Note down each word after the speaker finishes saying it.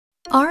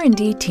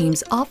R&D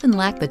teams often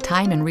lack the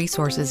time and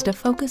resources to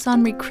focus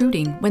on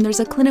recruiting when there's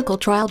a clinical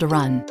trial to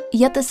run.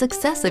 Yet the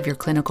success of your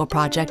clinical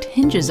project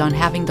hinges on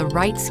having the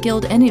right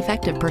skilled and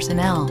effective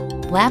personnel.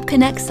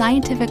 LabConnect's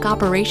scientific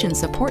operations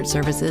support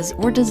services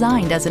were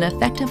designed as an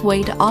effective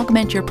way to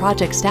augment your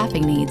project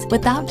staffing needs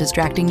without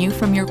distracting you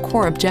from your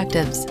core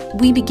objectives.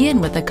 We begin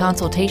with a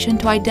consultation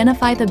to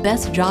identify the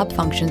best job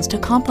functions to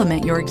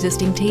complement your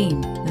existing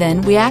team.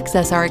 Then we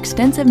access our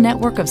extensive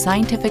network of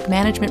scientific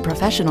management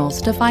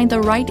professionals to find the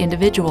right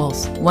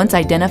individuals. Once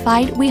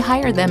identified, we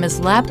hire them as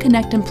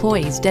LabConnect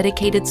employees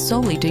dedicated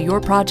solely to your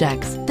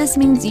projects. This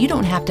means you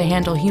don't have to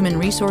handle human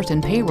resource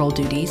and payroll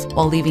duties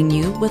while leaving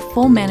you with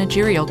full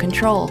managerial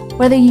control.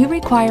 Whether you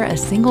require a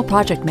single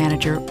project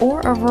manager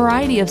or a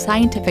variety of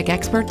scientific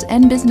experts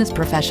and business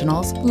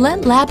professionals,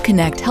 let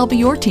LabConnect help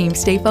your team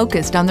stay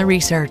focused on the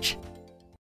research.